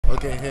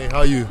Okay, hey, how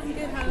are you? I'm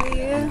good, how are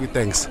you? I'm good,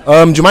 thanks.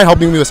 Do you mind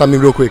helping me with something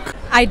real quick?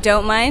 I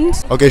don't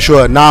mind. Okay,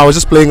 sure. Now, I was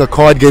just playing a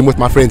card game with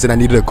my friends and I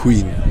needed a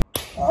queen.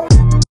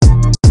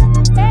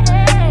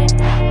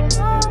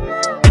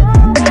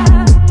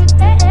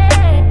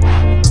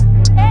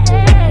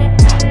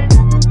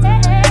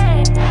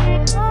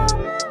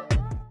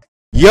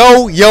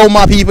 Yo,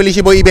 my people, it's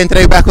your boy Iben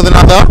today, back with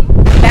another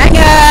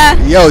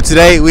Banger! Yo,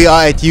 today we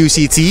are at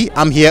UCT.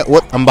 I'm here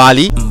with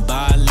Mbali.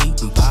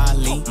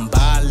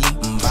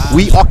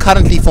 We are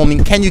currently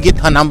filming. Can you get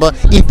her number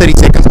in 30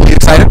 seconds? Are you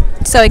excited?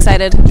 So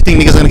excited. You think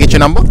niggas gonna get your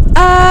number?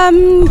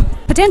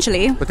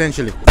 Potentially.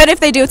 Potentially. But if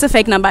they do, it's a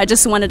fake number. I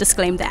just want to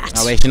disclaim that.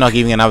 No, she's not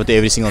giving a number to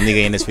every single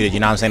nigga in this video. You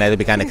know what I'm saying? That'd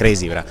be kind of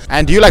crazy, bro.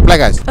 And do you like black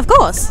guys? Of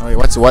course. Oh, wait,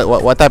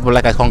 what type of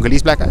black guys?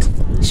 Congolese black guys?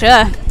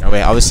 Sure. Oh,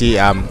 wait, obviously,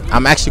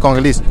 I'm actually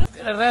Congolese.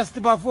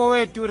 Rest before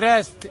way to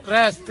rest.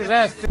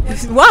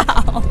 Wow.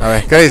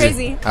 Alright, crazy.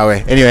 Crazy.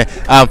 Alright, anyway,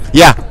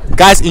 yeah,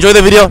 guys, enjoy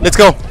the video. Let's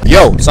go.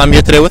 Yo, so I'm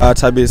here today with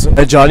Tabiso.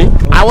 Hey, Johnny.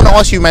 I want to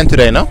ask you, man,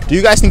 today, no? Do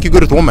you guys think you're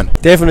good with women?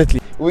 Definitely.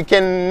 We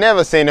can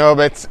never say no,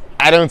 but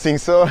I don't think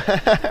so.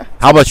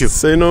 How about you?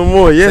 Say no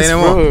more. Yes, Say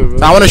no bro. more.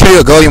 So I want to show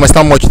you a girl. You must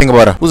tell me what you think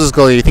about her. Who's this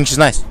girl? You think she's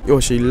nice? Yo,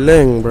 she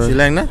leng, bro. She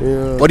like that?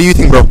 Yeah. What do you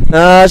think, bro?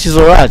 Nah, she's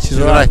alright. She's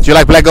alright. Do you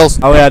like black girls?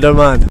 Oh yeah, I don't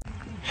mind.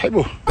 Hey,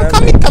 bro.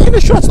 Come in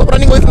the shot. Stop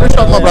running away from the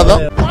shot, my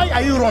brother. Why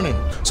are you running?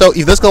 So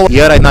if this girl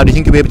here right now, do you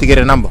think you'll be able to get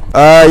a number?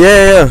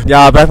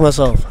 Yeah, I back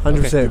myself.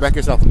 100%. Okay, you back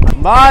yourself.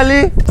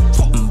 Mbali.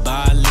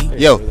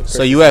 Yo,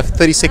 so you have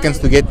 30 seconds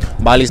to get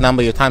Mbali's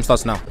number. Your time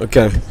starts now.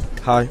 Okay.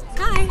 Hi.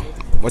 Hi.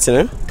 What's your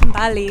name?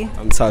 Mbali.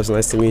 I'm Tabs.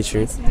 Nice to meet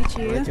you. Nice to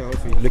meet you. You're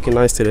looking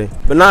nice today.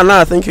 But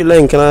nah, thank you,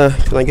 Leng. Can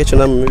I get your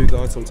number? Maybe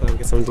go out sometime,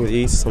 get something to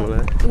eat, something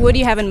like that. What do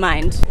you have in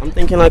mind? I'm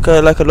thinking like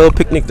a little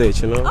picnic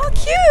date, you know? Oh,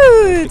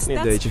 cute. Picnic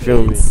That's date, you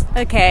feel me?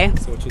 Okay.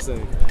 So what you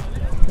saying?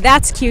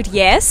 That's cute,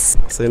 yes.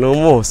 Say no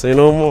more. Say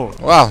no more.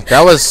 Wow,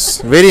 that was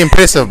very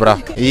impressive, bro.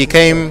 He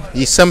came,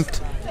 he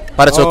simped,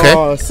 but it's okay.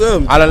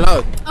 Awesome. I'll allow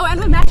it. Oh,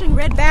 and we're matching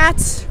red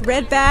bats.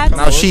 Red bats.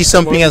 Now she's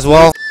simping as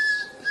well.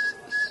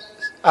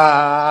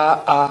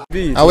 Oh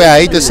wait,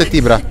 I hate the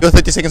city, bro. Your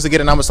 30 seconds to get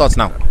a number starts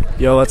now.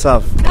 Yo, what's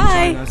up?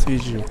 Hi. Nice to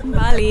meet you.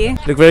 Mbali.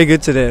 Look very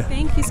good today.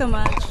 Thank you so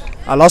much.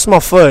 I lost my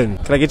phone.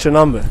 Can I get your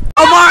number?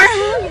 Omar,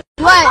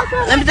 What?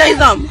 let me tell you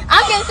something.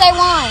 I'm gonna say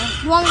one.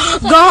 You want me to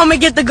say Go home and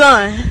get the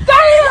gun.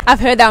 I've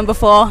heard that one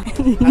before. I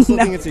still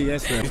think it's a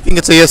yes, man. You think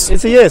it's a yes?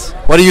 It's a yes.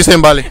 What do you say,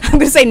 Mbali? I'm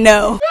gonna say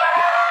no.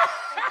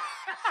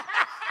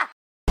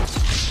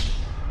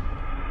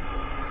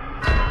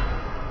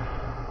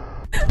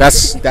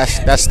 That's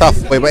tough.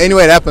 Wait, but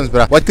anyway, it happens,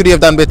 bro. What could you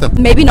have done better?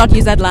 Maybe not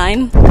use that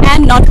line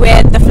and not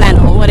wear the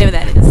flannel, whatever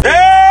that is.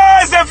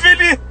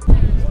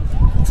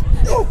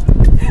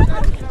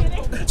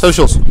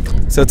 Socials.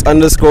 So it's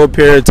underscore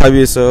period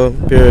Tabiso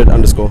period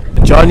underscore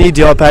Johnny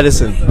Dior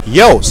Patterson.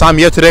 Yo, so I'm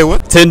here today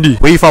with Tendi.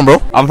 Where you from, bro?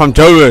 I'm from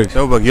Joburg.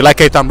 Joburg. You like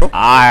Cape Town, bro?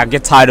 I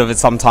get tired of it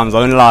sometimes, I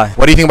won't lie.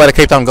 What do you think about the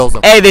Cape Town girls,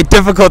 though? Hey, they're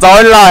difficult, I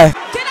won't lie.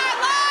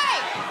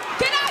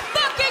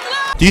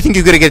 Do you think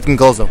you're good at getting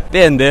girls, though?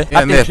 There and there. Yeah,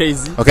 I and think there.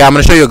 crazy. Okay, I'm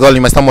gonna show you a girl. You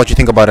must tell me what you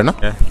think about her, no?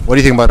 Yeah. What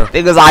do you think about her?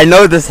 Because I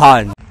know this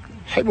hand.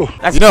 Hey, bro.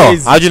 That's You know?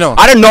 crazy. How'd you know?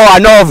 I don't know, I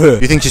know of her.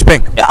 You think she's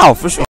pink? Yeah,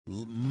 for sure.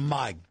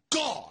 My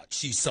God,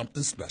 she's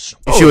something special.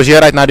 If she was here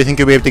right now, do you think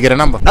you'll be able to get a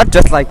number? Not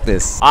just like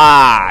this.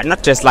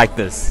 Not just like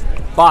this.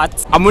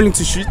 But I'm willing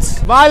to shoot.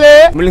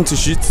 Mbali! I'm willing to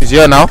shoot. She's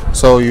here now,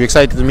 so you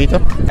excited to meet her?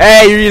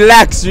 Hey,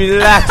 relax.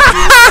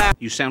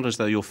 You sound as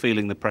though you're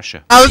feeling the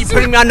pressure. You're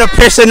putting me under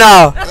pressure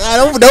now.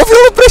 Don't feel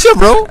the pressure,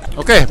 bro.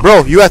 Okay,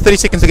 bro, you have 30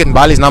 seconds to get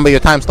Mbali's number.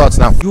 Your time starts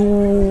now.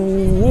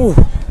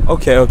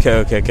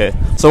 Okay.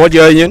 So what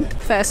year are you in?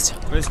 First.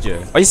 First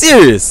year. Are you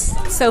serious?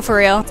 So for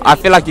real. I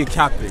feel like you're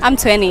capping. I'm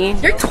 20.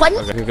 you're 20?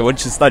 Okay, what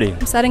did you study?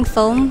 I'm studying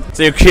film.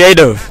 So you're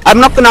creative. I'm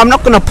not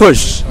gonna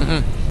push.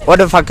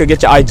 What if I could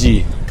get your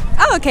IG?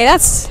 Oh, okay,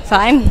 that's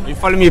fine. You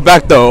follow me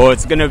back though, or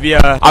it's gonna be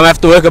I'm gonna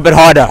have to work a bit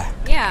harder.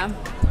 Yeah.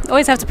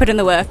 Always have to put in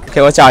the work.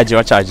 Okay, what's your IG?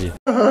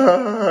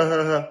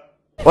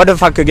 What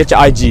if I could get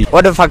your IG?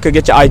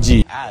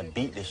 I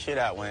beat the shit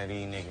out one of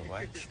these niggas,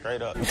 boy.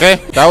 Straight up. Okay,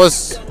 that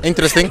was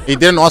interesting. He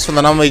didn't ask for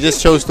the number, he just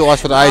chose to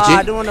ask for the I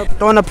IG. don't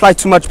wanna apply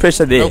too much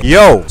pressure there.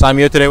 Yo, so I'm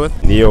here today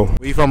with Neo.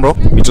 Where you from, bro?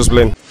 We just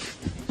blend.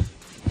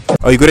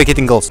 Oh, you good at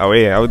getting girls? Oh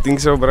yeah, I would think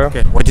so, bro.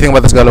 Okay, what do you think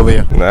about this girl over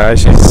here? Nah,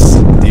 she's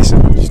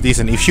decent. She's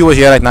decent. If she was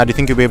here right now, do you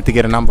think you'll be able to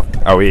get a number?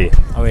 Oh yeah.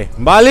 Oh, wait.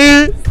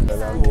 Mbali!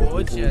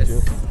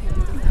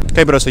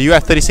 Okay, bro, so you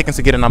have 30 seconds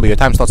to get a number. Your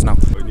time starts now.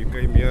 When you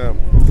came here,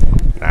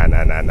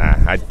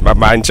 nah. My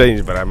mind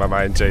changed, but my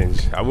mind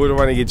changed. I wouldn't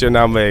want to get your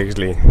number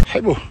actually.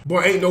 Hey, bro.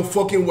 Boy, ain't no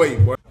fucking way,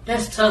 boy.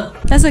 That's tough.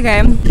 That's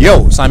okay.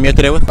 Yo, so I'm here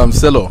today with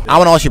Silo. I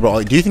want to ask you,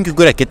 bro, do you think you're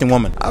good at getting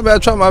women? I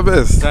try my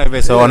best.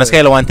 So on a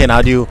scale of 1 to 10,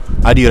 how do you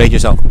rate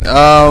yourself?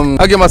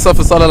 I give myself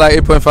a solid like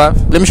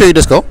 8.5. Let me show you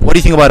this girl. What do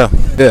you think about her?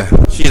 Yeah.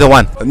 She's the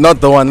one. Not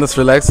the one. Let's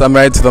relax. I'm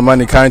married to the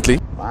money currently.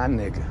 My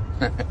nigga.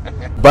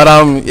 But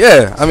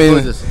yeah. I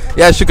mean,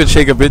 yeah, she could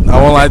shake a bit.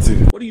 I won't lie to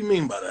you. What do you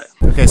mean by that?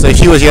 Okay, so if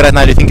she was here right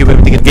now, do you think you'll be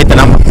able to get the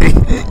number?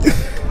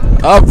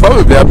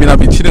 Probably. I mean, I'll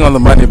be cheating on the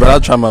money, but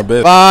I'll try my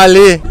best.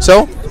 Mbali.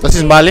 So, this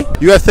is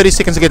Mbali. You have 30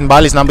 seconds to get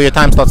Mbali's number. Your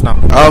time starts now.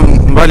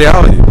 Mbali,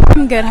 how are you?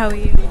 I'm good. How are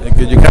you?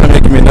 Good. You're kind of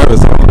making me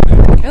nervous.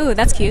 Oh,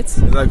 that's cute. Is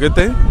that a good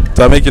thing?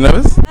 Do I make you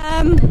nervous?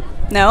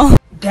 No.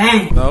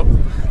 Dang. No.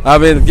 I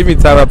mean, give me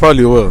time. I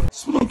probably will.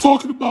 That's what I'm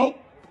talking about.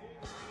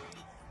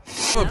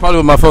 Probably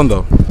with my phone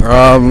though.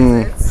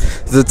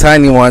 It's a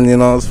tiny one, you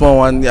know, small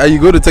one. Are you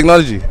good at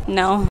technology?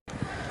 No.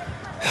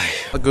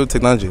 I'm good at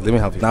technology. Let me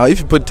help you. Now, if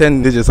you put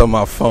 10 digits on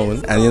my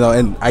phone, and you know,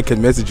 and I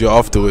can message you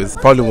afterwards,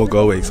 probably won't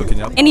go away. So can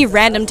you help me? Any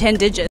random 10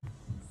 digits.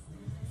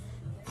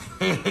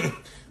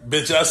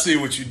 Bitch, I see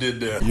what you did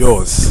there.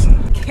 Yours.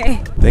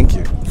 Okay. Thank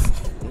you.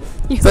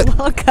 You're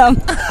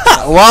welcome.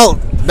 Well,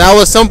 that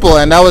was simple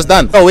and that was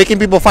done. So, where can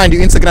people find you?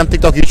 Instagram,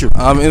 TikTok, YouTube?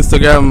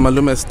 Instagram,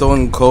 Malume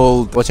Stone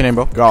Cold. What's your name,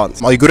 bro?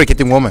 Grant. Are you good at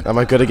getting women? Am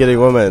I good at getting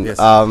women? Yes.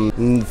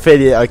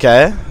 Fairly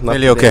okay. Not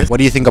Really okay. What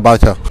do you think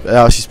about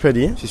her? She's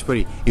pretty. She's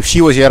pretty. If she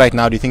was here right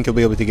now, do you think you'll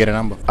be able to get a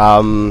number?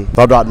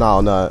 Not right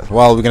now, no.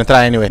 Well, we're gonna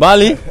try anyway.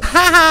 Mbali.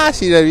 Haha.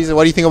 She's the reason.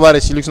 What do you think about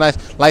it? She looks nice.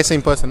 Light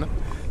same person. Huh?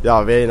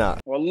 Yeah, very nice.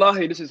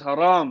 Wallahi, this is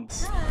haram.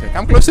 Okay,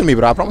 come close to me,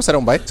 bro. I promise I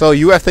don't bite. So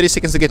you have 30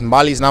 seconds to get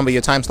Mbali's number.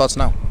 Your time starts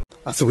now.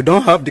 So we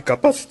don't have the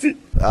capacity.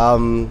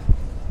 Yeah,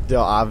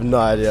 I have no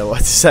idea what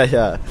to say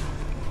here.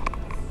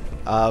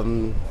 Yeah,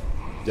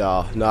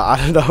 no, I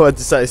don't know what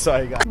to say.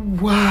 Sorry, guys.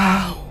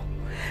 Wow,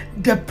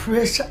 the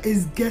pressure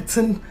is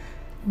getting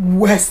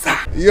worse.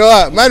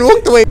 Yeah, man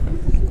walked away.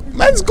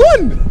 Man's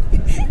gone.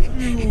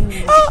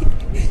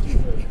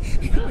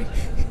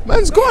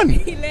 Man's gone.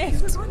 He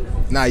left.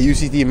 Nah,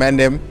 UCT, man,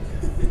 them.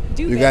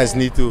 You guys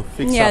need to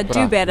fix Yeah, up, do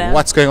bruh. better.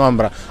 What's going on,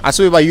 bro? I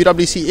swear by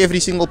UWC, every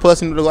single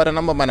person would have got a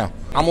number by now.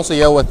 I'm also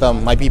here with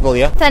my people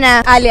here.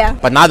 Sana, Alia.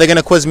 But now they're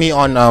gonna quiz me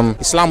on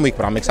Islam week,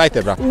 bro. I'm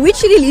excited, bro.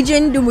 Which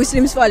religion do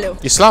Muslims follow?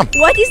 Islam.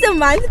 What is the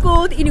month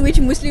called in which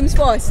Muslims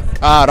fast?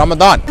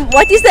 Ramadan.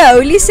 What is the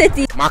holy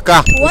city?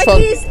 Makkah.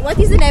 What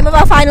is the name of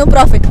our final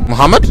prophet?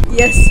 Muhammad?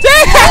 Yes.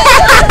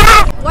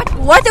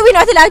 What are we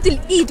not allowed to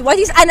eat? What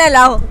is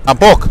unallowed? A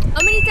pork.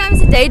 How many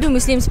times a day do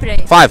Muslims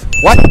pray? 5.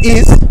 What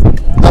is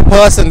a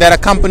person that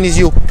accompanies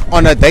you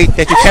on a date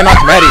that you cannot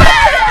marry?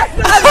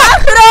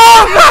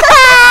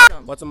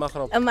 What's a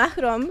mahram? A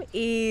mahram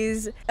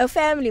is a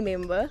family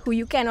member who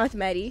you cannot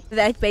marry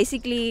that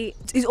basically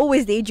is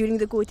always there during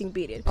the courting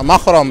period. A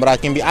mahram, bro,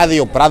 can be either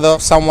your brother,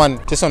 someone,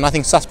 just so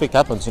nothing suspect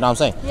happens, you know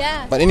what I'm saying?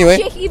 Yeah. But anyway.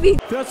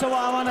 First of all,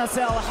 I want to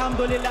say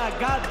Alhamdulillah,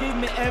 God gave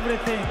me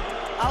everything.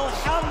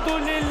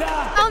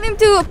 Alhamdulillah. Tell them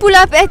to pull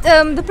up at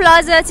the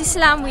plaza at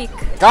Islam Week.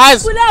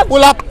 Guys,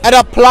 pull up at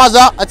a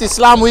plaza at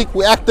Islam Week.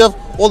 We're active.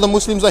 All the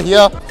Muslims are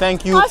here.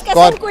 Thank you, Ask us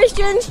God. some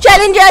questions.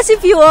 Challenge us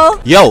if you will.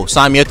 Yo,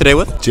 so I'm here today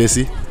with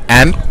Jesse.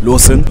 and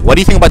Lawson. what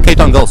do you think about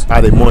K-Town girls?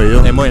 They're more,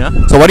 yeah. Hey, Moina.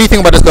 So what do you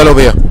think about this girl over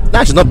here?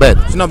 Nah, she's not bad.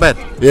 She's not bad.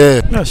 Yeah.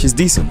 No, she's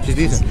decent. She's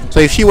decent. So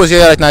if she was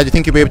here right now, do you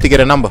think you'd be able to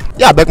get a number?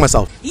 Yeah, I back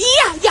myself.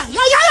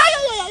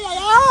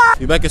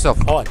 You back yourself.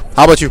 How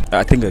about you?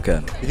 I think I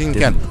can. You think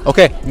you can?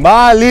 Okay.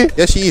 Mbali.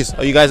 Yes, she is.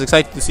 Are you guys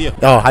excited to see her?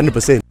 Oh,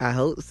 100%. I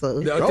hope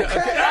so.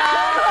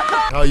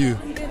 How are you?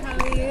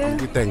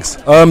 Good, thanks.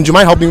 Do you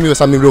mind helping me with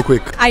something real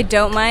quick? I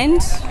don't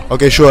mind.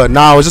 Okay, sure.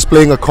 Now, I was just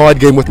playing a card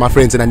game with my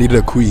friends and I needed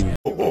a queen.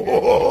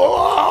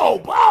 Oh,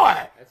 boy.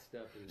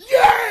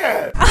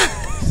 Yeah.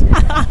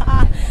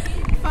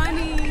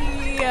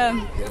 Funny.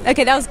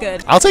 Okay, that was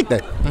good. I'll take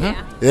that.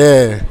 Yeah.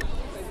 Yeah.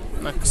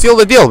 Seal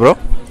the deal, bro.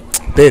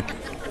 Bet.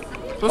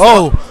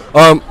 Oh,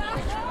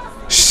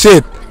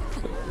 shit.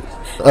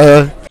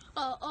 Damn.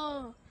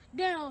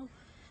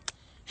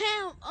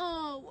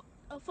 Hell,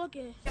 fuck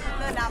it.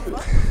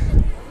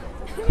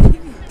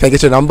 Can I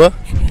get your number?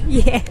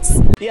 Yes.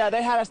 Yeah,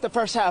 they had us the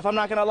first half, I'm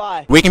not going to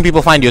lie. Where can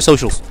people find your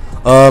socials?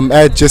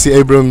 At Jesse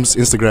Abrams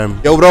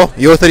Instagram. Yo, bro,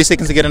 your 30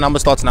 seconds to get a number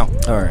starts now.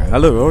 Alright,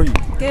 hello, how are you?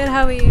 Good,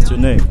 how are you? What's your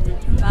name?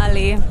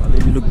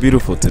 Mbali. You look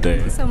beautiful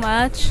today. So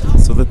much.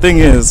 So the thing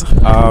is,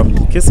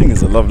 kissing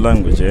is a love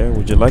language, yeah?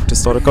 Would you like to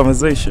start a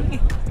conversation?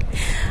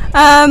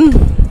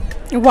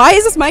 Why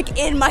is this mic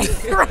in my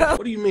throat?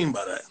 What do you mean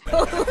by that?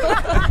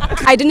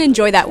 I didn't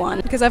enjoy that one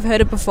because I've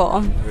heard it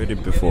before. Heard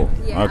it before.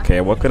 Yeah. Okay,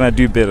 what can I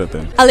do better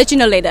then? I'll let you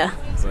know later.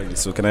 Exactly.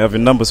 So can I have your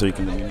number so you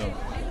can let me know?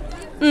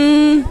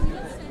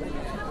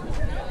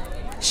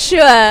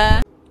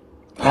 Sure.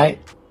 Hi.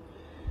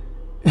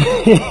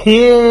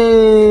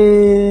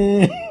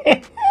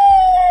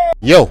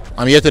 Yo,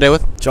 I'm here today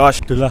with Josh.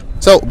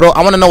 So, bro,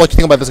 I want to know what you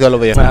think about this girl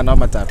over here. Nah, not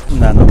my type.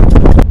 Nah, no.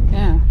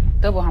 Yeah,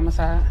 double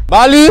homicide.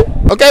 Mbali.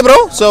 Okay,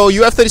 bro. So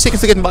you have 30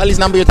 seconds to get Mbali's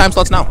number. Your time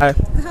starts now. Hi.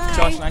 Hi.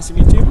 Josh, nice to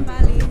meet you.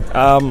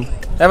 Mbali.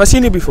 Have I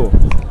seen you before?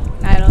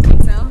 I don't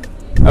think so.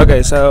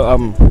 Okay, so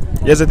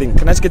here's the thing.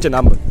 Can I just get your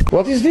number?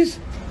 What is this?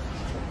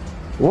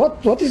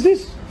 What is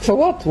this? For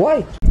what?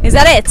 Why? Is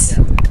that it?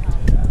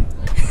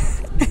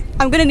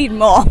 I'm gonna need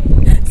more.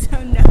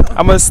 So no.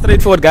 I'm a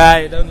straightforward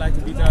guy. I don't like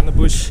to beat around the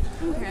bush.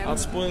 Okay. I'll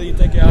spoil you,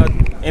 take you out,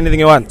 anything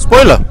you want.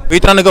 Spoiler. Where you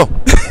trying to go?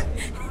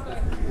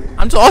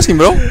 I'm just asking,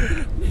 bro.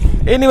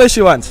 Anywhere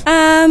she wants.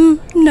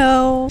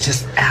 No.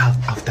 Just L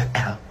of the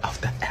L of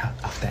the L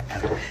of the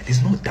L.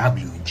 There's no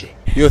W in J.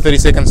 Your 30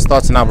 seconds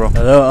starts now, bro.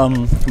 Hello,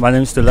 my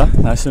name is Tula.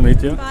 Nice to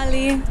meet you.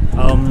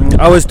 Mbali.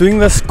 I was doing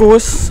this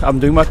course. I'm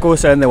doing my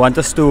course and they want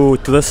us to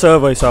do the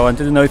survey. So I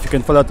wanted to know if you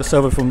can fill out the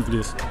survey for me,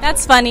 please.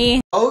 That's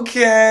funny.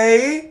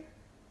 Okay.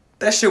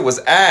 That shit was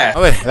ass.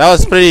 Oh, wait, that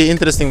was pretty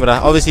interesting, bro.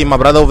 Obviously, my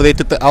brother over there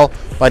took the L,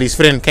 but his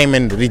friend came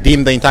and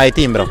redeemed the entire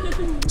team, bro.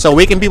 So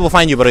where can people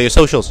find you, bro? Your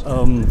socials?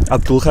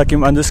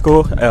 Abdul_Hakim_,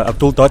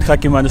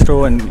 Abdul.Hakim_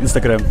 on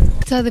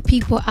Instagram. To the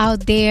people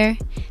out there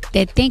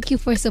that thank you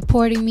for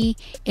supporting me,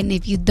 and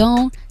if you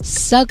don't,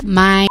 suck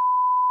my